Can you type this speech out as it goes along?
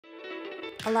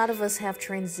A lot of us have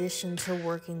transitioned to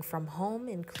working from home,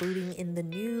 including in the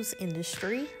news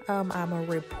industry. I'm a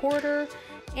reporter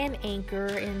and anchor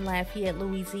in Lafayette,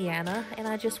 Louisiana, and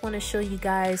I just want to show you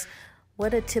guys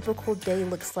what a typical day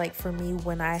looks like for me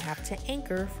when I have to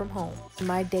anchor from home.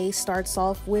 My day starts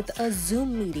off with a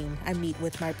Zoom meeting. I meet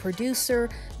with my producer,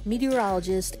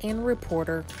 meteorologist, and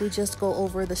reporter. We just go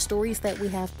over the stories that we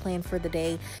have planned for the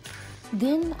day.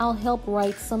 Then I'll help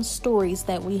write some stories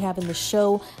that we have in the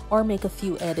show or make a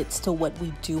few edits to what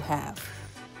we do have.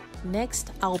 Next,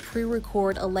 I'll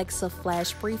pre-record Alexa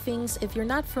flash briefings. If you're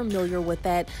not familiar with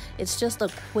that, it's just a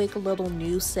quick little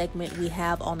news segment we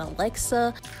have on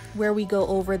Alexa where we go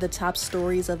over the top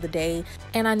stories of the day.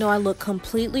 And I know I look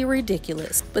completely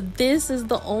ridiculous, but this is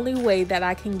the only way that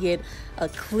I can get a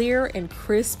clear and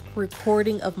crisp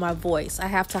recording of my voice. I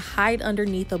have to hide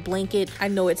underneath a blanket. I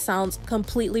know it sounds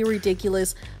completely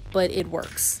ridiculous, but it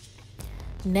works.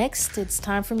 Next, it's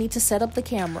time for me to set up the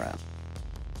camera.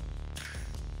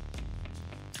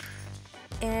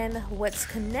 And what's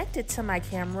connected to my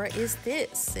camera is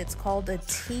this. It's called a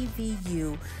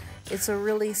TVU. It's a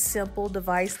really simple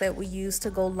device that we use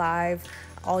to go live.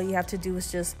 All you have to do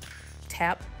is just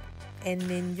tap and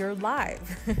then you're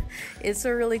live. It's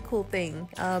a really cool thing,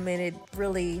 and it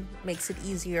really makes it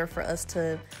easier for us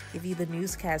to give you the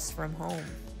newscasts from home.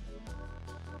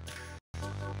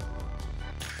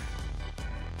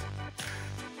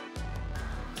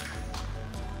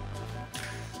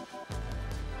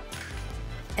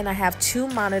 And I have two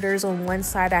monitors. On one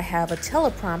side I have a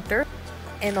teleprompter,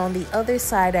 and on the other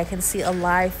side I can see a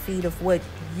live feed of what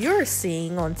you're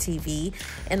seeing on TV,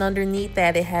 and underneath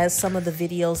that it has some of the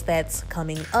videos that's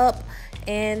coming up,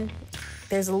 and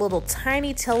there's a little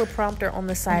tiny teleprompter on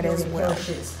the side as well.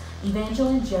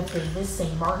 Evangeline Jeff Davis,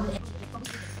 St. Martin.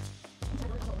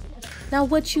 Now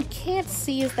what you can't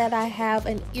see is that I have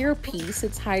an earpiece.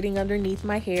 It's hiding underneath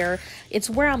my hair. It's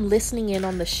where I'm listening in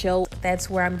on the show. That's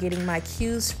where I'm getting my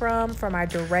cues from our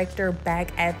director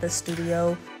back at the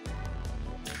studio.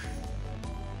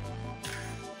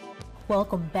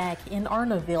 Welcome back. In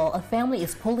Arnaville, a family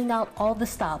is pulling out all the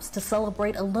stops to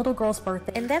celebrate a little girl's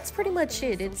birthday. And that's pretty much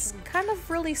it. It's kind of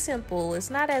really simple. It's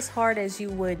not as hard as you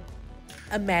would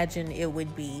imagine it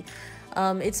would be.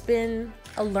 It's been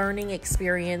a learning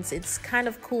experience. It's kind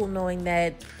of cool knowing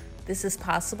that this is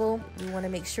possible. We want to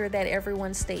make sure that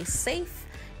everyone stays safe,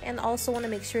 and also want to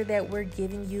make sure that we're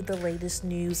giving you the latest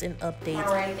news and updates.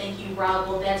 All right, thank you, Rob.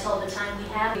 Well, that's all the time we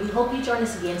have. We hope you join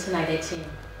us again tonight at 10.